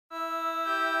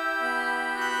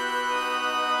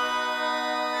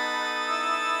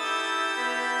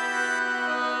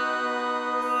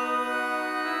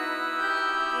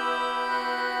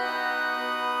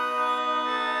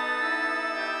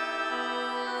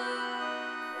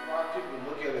people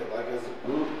look at it like it's a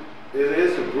group. It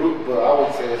is a group, but I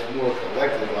would say it's more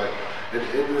collective. Like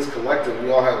in this collective,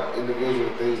 we all have individual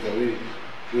things that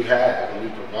we have and we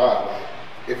provide. Like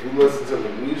if you listen to the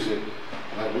music,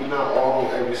 like we're not all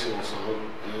on every single song.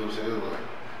 You know what I'm saying? Like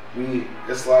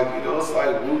it's like it's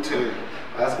like Wu-Tang.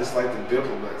 It's like the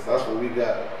Diplomats. That's where we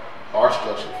got our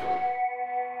structure from.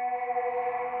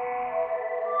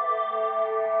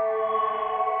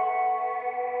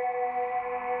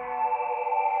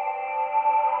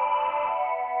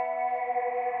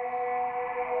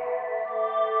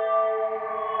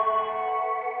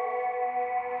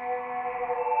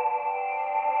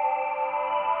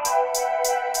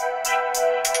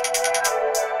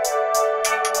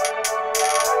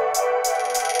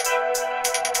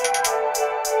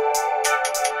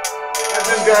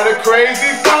 Got a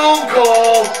crazy phone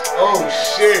call. Oh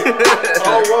shit.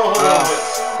 Hold on.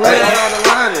 Who's on the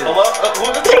line?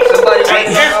 Somebody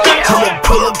I'ma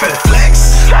pull up and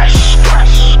flex.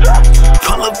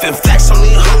 Pull up and flex on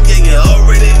these hoes, yeah, you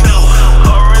already know.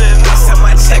 I send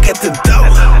my check at the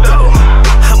door.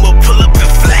 I'ma pull up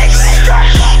and flex.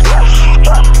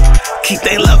 Keep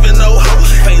they loving no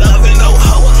hoes, ain't loving no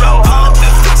hoes. Pull up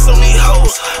and flex on these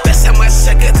hoes. Best have my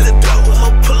check at the door.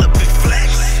 I'ma pull up and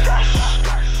flex.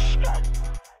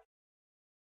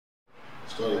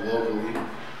 Started locally.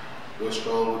 We're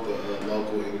strong with the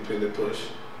local independent push.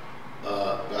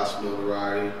 Got some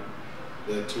notoriety.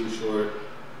 Then Too Short.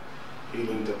 He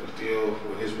linked up a deal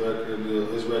with his record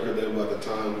label at the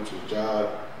time, which was Job.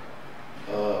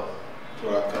 Put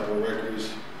out a couple of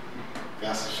records.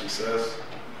 Got some success.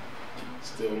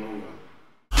 Still moving.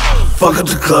 Fuck up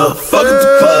the club. Fuck up the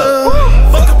club.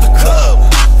 Fuck up the club.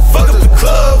 Fuck up the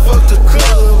club. Fuck the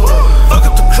club. Fuck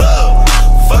up the club.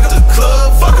 Fuck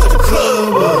up the club.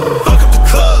 Fuck up the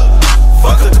club.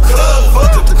 Fuck up the club. Fuck up the club.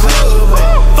 Fuck up the club.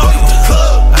 Fuck up the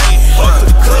club. Fuck up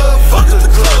the club. Fuck up the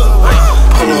club.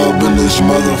 Pull up in this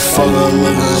motherfucker,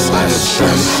 living like a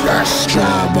trash.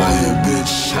 Drive by your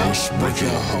bitch house, break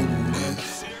your home.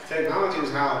 Technology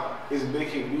is how it's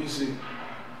making music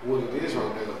what it is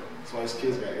right now. That's why these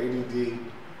kids got ADD.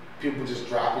 People just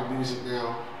dropping music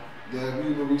now. Then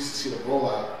we used to see the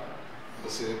rollout. I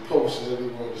said posters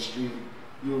everywhere on the street.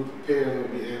 You were preparing to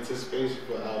be anticipation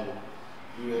for the album.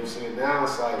 You know what I'm saying? Now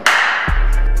it's like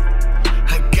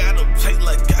I gotta play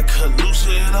like I could lose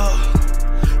it all.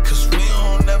 Cause we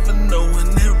don't ever know when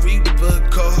that Reaper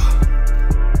call.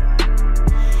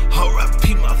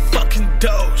 R.I.P. my fucking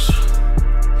dogs.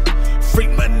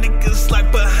 Freak my niggas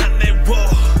like behind that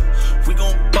wall. We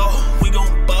gon' ball,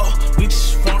 we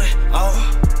just want it all.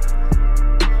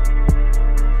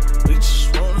 We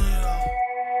just want it all.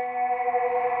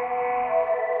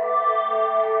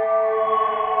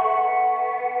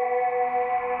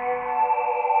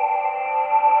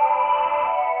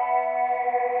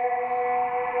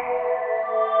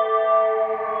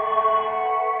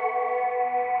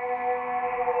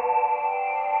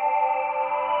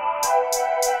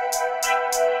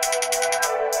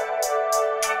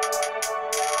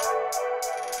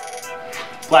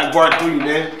 Black Bart 3,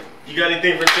 man. You got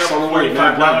anything for sale? So wait,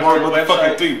 man. Black Bart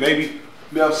motherfucking 3, baby. You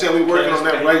know what I'm saying? We working on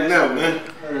that right now, man.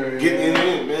 Getting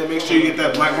in, man. Make sure you get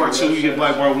that Black Bart 2, you get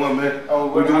Black Bart 1, man.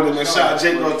 We're doing it, man. Shout out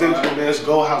Jake Ross, man. It's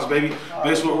Gold House, baby.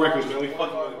 Basement Records, man. We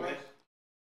fucking with it.